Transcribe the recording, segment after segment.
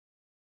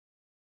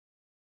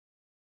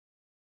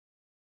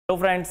Hello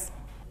friends,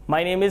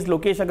 my name is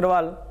Lokesh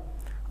Agrawal,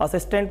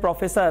 Assistant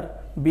Professor,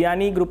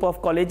 Biani Group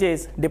of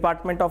Colleges,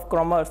 Department of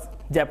Commerce,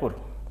 Jaipur.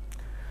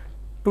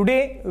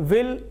 Today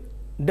we'll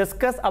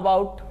discuss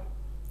about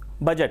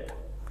budget.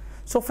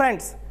 So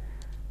friends,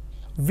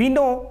 we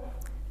know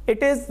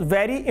it is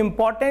very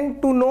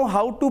important to know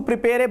how to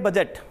prepare a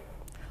budget,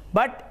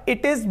 but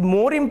it is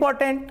more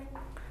important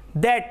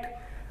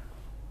that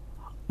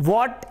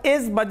what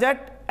is budget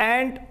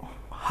and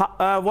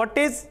what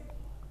is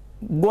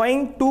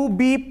going to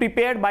be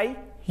prepared by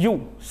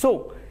you.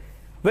 So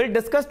we'll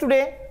discuss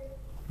today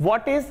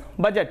what is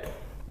budget.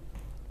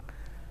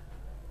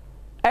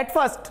 At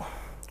first,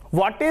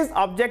 what is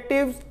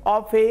objectives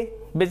of a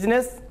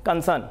business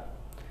concern?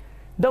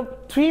 The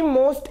three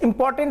most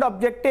important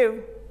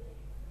objectives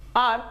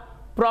are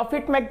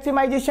profit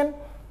maximization,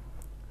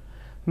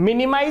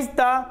 minimize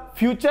the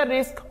future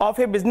risk of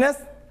a business,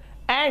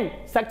 and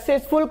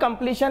successful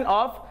completion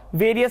of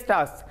various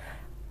tasks.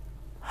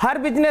 Her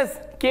business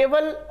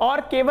केवल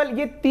और केवल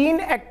ये तीन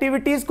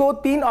activities को,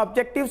 तीन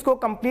objectives को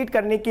complete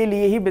करने के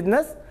लिए ही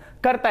बिजनेस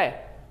करता है.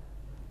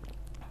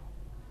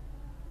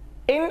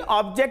 इन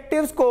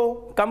ऑब्जेक्टिव्स को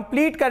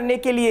कंप्लीट करने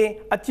के लिए,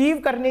 अचीव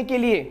करने के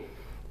लिए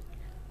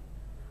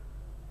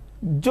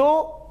जो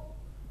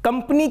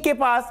कंपनी के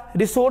पास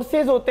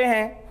रिसोर्सेज होते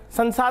हैं,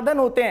 संसाधन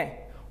होते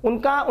हैं,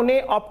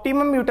 उन्हें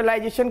ऑप्टिमम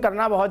यूटिलाइजेशन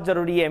करना बहुत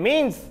जरूरी है.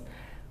 Means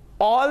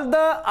all the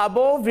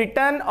above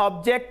written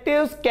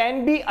objectives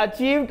can be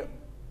achieved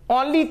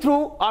only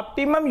through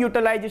optimum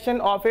utilization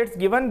of its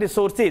given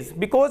resources,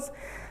 because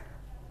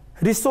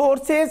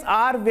resources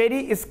are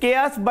very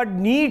scarce but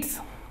needs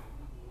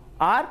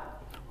are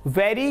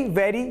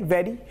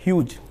very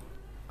huge.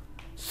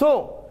 So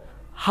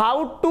how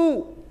to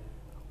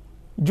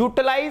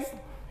utilize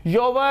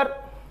your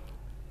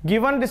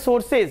given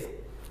resources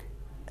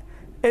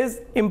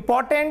is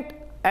important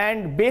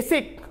and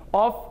basic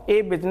of a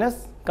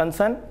business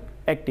concern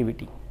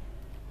activity.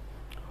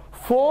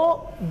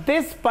 For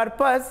this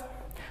purpose,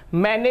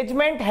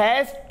 management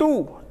has to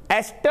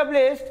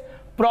establish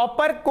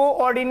proper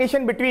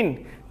coordination between.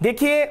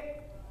 देखिए,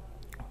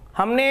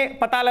 हमने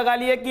पता लगा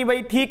लिया कि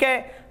भाई ठीक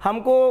है,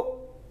 हमको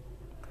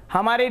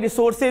हमारे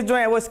रिसोर्सेज जो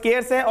हैं वो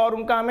स्केर्स हैं और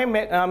उनका हमें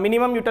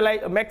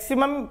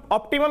मैक्सिमम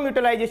ऑप्टिमम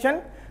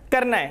यूटिलाइजेशन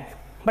करना है.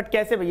 बट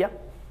कैसे भैया,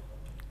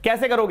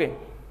 कैसे करोगे?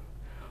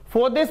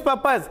 फॉर दिस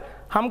पर्पज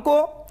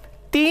हमको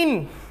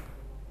तीन,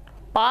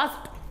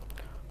 पास्ट,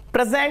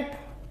 प्रेजेंट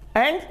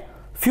एंड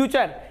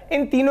फ्यूचर,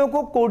 इन तीनों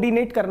को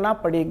कोऑर्डिनेट करना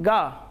पड़ेगा.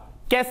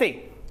 कैसे?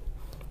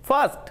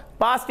 First,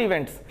 past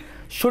events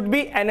should be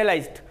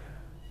analysed.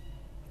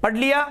 पढ़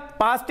लिया,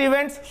 past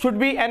events should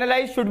be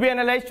analysed, should be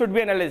analysed, should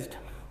be analysed.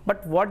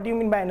 But what do you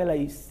mean by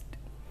analysed?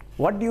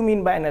 What do you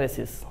mean by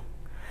analysis?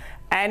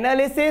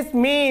 Analysis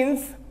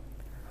means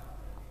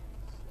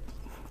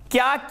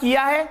क्या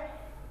किया है,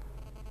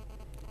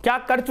 क्या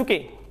कर चुके,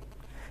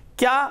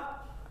 क्या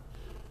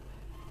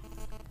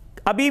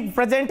अभी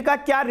प्रेजेंट का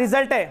क्या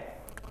रिजल्ट है,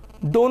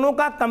 दोनों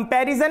का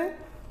कंपैरिजन,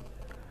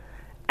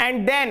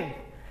 एंड देन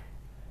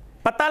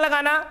पता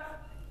लगाना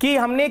कि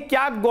हमने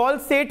क्या गोल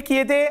सेट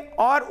किए थे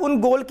और उन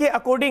गोल के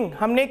अकॉर्डिंग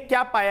हमने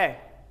क्या पाया है.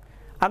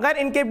 अगर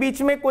इनके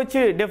बीच में कुछ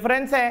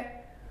डिफरेंस है,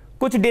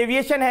 कुछ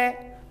डेविएशन है,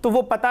 तो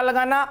वो पता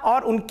लगाना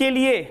और उनके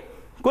लिए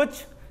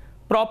कुछ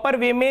प्रॉपर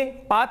वे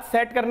में पाथ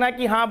सेट करना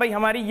कि हाँ भाई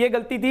हमारी ये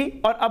गलती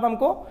थी और अब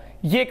हमको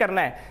ये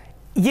करना है.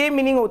 ये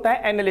मीनिंग होता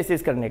है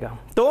एनालिसिस करने का.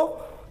 तो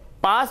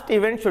past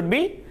event should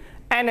be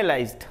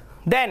analysed.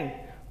 Then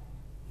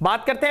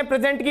बात करते हैं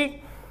प्रेजेंट की.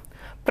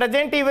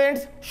 Present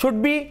events should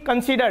be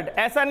considered.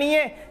 ऐसा नहीं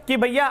है कि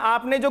भैया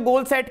आपने जो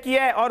गोल सेट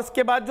किया है और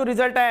उसके बाद जो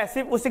रिजल्ट आया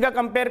सिर्फ उसी का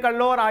कंपेयर कर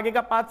लो और आगे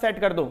का पाथ सेट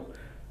कर दो.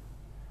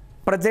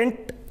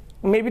 प्रेजेंट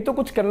में भी तो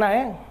कुछ करना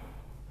है.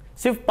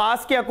 सिर्फ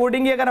पास्ट के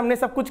अकॉर्डिंग ही अगर हमने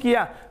सब कुछ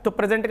किया तो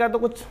प्रेजेंट का तो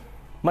कुछ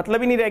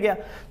मतलब ही नहीं रह गया.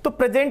 तो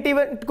प्रेजेंट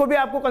इवेंट को भी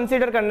आपको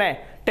कंसीडर करना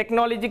है.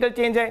 टेक्नोलॉजिकल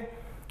चेंज है,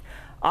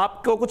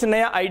 आपको कुछ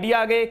नया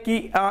आइडिया आ गए कि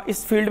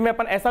इस फील्ड में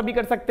अपन ऐसा भी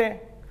कर सकते हैं,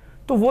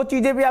 तो वो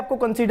चीजें भी आपको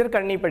कंसीडर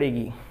करनी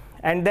पड़ेगी.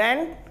 And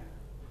then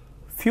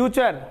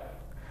future,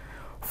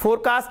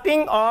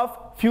 forecasting of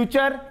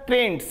future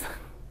trends.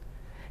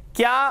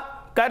 क्या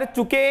कर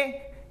चुके,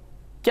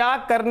 क्या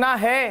करना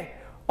है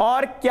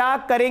और क्या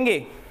करेंगे.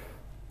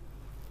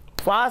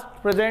 Past,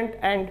 present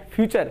and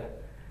future.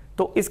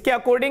 तो इसके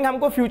अकॉर्डिंग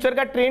हमको फ्यूचर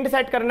का ट्रेंड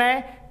सेट करना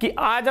है कि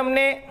आज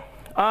हमने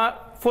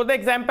for the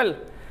example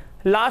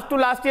last to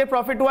last year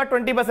profit हुआ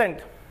 20%,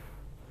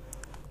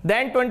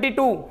 देन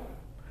 22,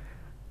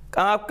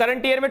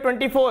 करंट ईयर में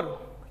 24,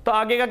 तो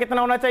आगे का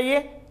कितना होना चाहिए?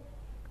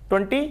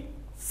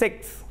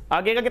 26.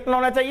 आगे का कितना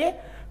होना चाहिए?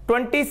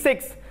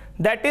 26.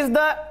 दैट इज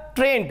द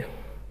ट्रेंड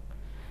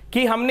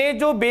कि हमने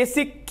जो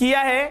बेसिक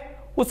किया है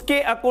उसके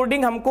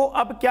अकॉर्डिंग हमको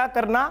अब क्या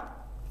करना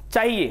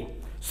चाहिए.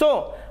 सो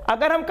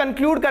अगर हम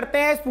कंक्लूड करते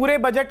हैं इस पूरे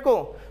बजट को,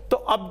 तो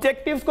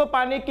ऑब्जेक्टिव्स को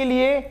पाने के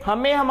लिए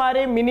हमें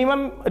हमारे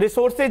मिनिमम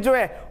रिसोर्सेज जो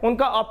है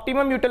उनका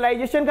ऑप्टिमम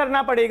यूटिलाइजेशन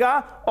करना पड़ेगा,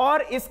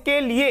 और इसके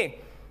लिए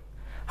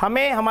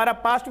हमें हमारा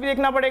पास्ट भी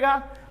देखना पड़ेगा,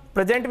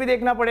 प्रेजेंट भी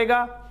देखना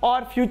पड़ेगा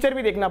और फ्यूचर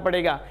भी देखना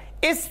पड़ेगा.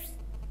 इस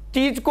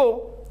चीज को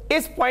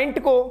इस पॉइंट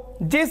को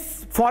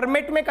जिस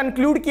फॉर्मेट में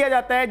कंक्लूड किया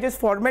जाता है, जिस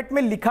फॉर्मेट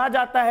में लिखा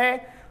जाता है,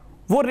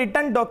 वो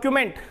रिटन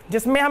डॉक्यूमेंट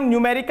जिसमें हम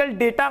न्यूमेरिकल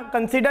डेटा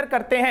कंसीडर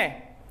करते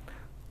हैं,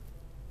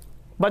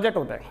 बजट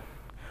होता है।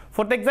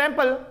 फॉर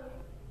एग्जाम्पल,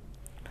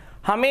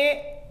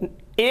 हमें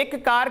एक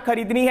कार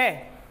खरीदनी है,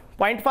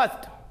 पॉइंट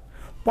फर्स्ट।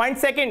 पॉइंट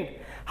सेकंड,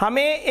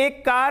 हमें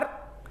एक कार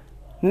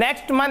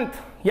नेक्स्ट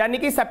मंथ यानी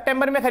कि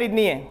सितंबर में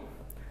खरीदनी है।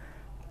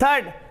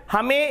 थर्ड,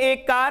 हमें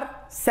एक कार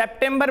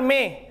सितंबर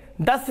में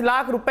 10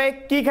 लाख रुपए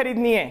की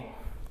खरीदनी है।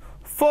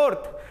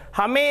 फोर्थ,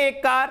 हमें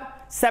एक कार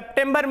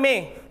सितंबर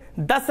में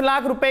 10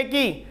 लाख रुपए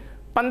की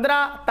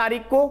 15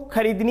 तारीख को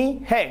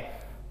खरीदनी है।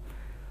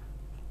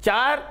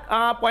 4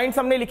 पॉइंट्स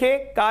हमने लिखे,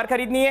 कार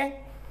खरीदनी है।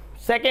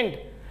 सेकंड,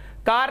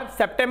 कार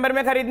सितंबर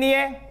में खरीदनी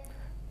है।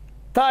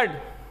 थर्ड,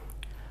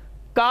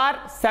 कार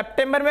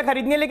सितंबर में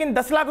खरीदनी है लेकिन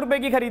 10 लाख रुपए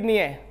की खरीदनी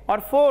है। और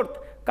फोर्थ,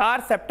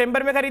 कार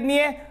सितंबर में खरीदनी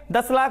है,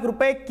 10 लाख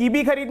रुपए की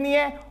भी खरीदनी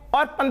है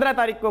और 15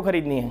 तारीख को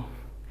खरीदनी है।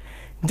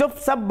 जब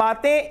सब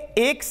बातें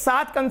एक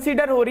साथ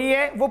कंसीडर हो रही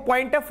है, वो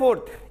पॉइंट है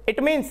फोर्थ। इट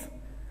मींस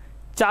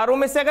चारों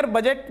में से अगर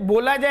बजट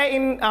बोला जाए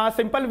इन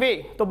सिंपल वे,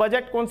 तो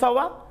बजट कौन सा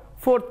हुआ?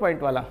 फोर्थ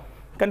पॉइंट वाला।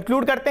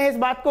 कंक्लूड करते हैं इस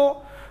बात को,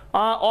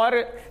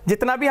 और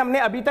जितना भी हमने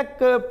अभी तक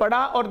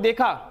पढ़ा और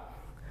देखा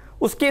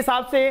उसके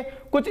हिसाब से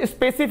कुछ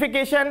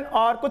स्पेसिफिकेशन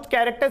और कुछ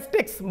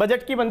कैरेक्टरिस्टिक्स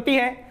बजट की बनती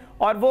हैं,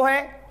 और वो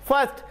है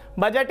first,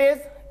 budget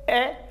is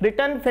a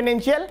written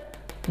financial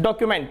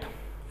document.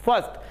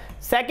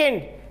 First.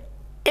 Second,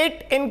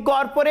 it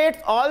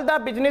incorporates all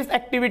the business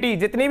activity,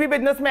 जितनी भी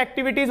बिजनेस में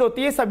एक्टिविटीज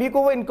होती है सभी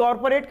को वो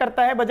इनकॉर्पोरेट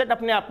करता है बजट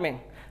अपने आप में,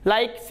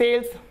 like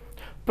sales,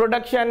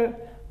 production,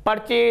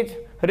 purchase,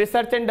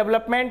 research and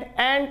development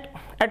and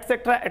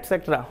etcetera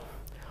etcetera.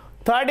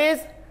 Third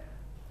is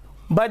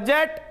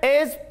budget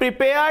is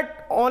prepared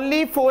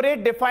only for a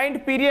defined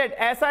period.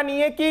 ऐसा नहीं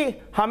है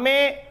कि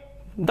हमें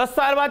 10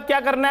 साल बाद क्या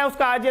करना है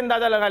उसका आज ही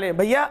अंदाजा लगा ले।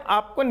 भैया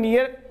आपको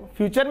नियर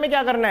फ्यूचर में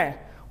क्या करना है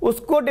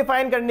उसको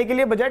डिफाइन करने के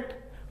लिए बजट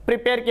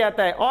प्रिपेयर किया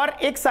जाता है, और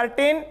एक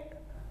सर्टेन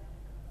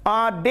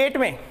डेट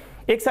में,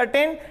 एक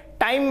सर्टेन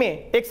टाइम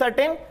में, एक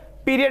सर्टेन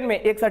पीरियड में,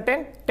 एक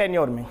सर्टेन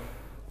टेन्योर में।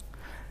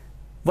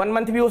 1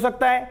 मंथ भी हो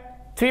सकता है,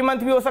 3 मंथ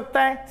भी हो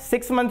सकता है,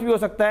 6 मंथ भी हो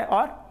सकता है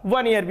और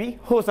 1 ईयर भी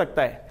हो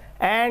सकता है।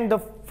 And the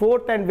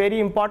fourth and very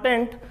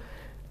important,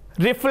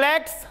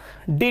 reflects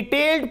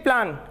detailed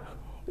plan,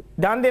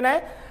 ध्यान देना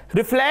है,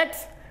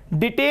 reflects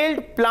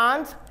detailed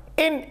plans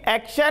in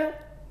action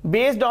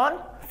based on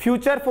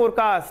future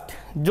forecast,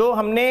 जो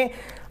हमने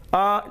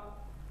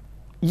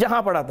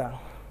यहां पढ़ा था।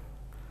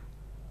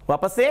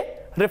 वापस से,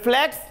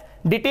 reflects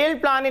detailed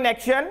plan in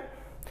action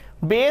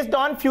based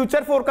on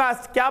future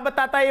forecast. क्या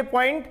बताता है ये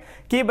पॉइंट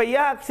कि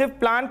भैया सिर्फ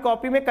प्लान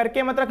कॉपी में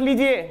करके मत रख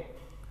लीजिए,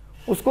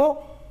 उसको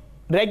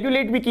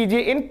रेगुलेट भी कीजिए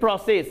इन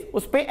प्रोसेस,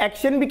 उस पर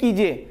एक्शन भी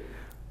कीजिए।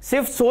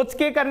 सिर्फ सोच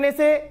के करने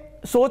से,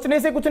 सोचने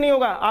से कुछ नहीं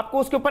होगा, आपको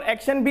उसके ऊपर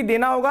एक्शन भी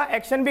देना होगा,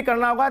 एक्शन भी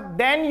करना होगा,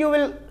 then you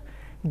will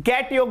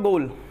get your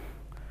goal.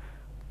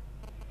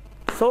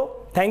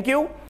 So thank you.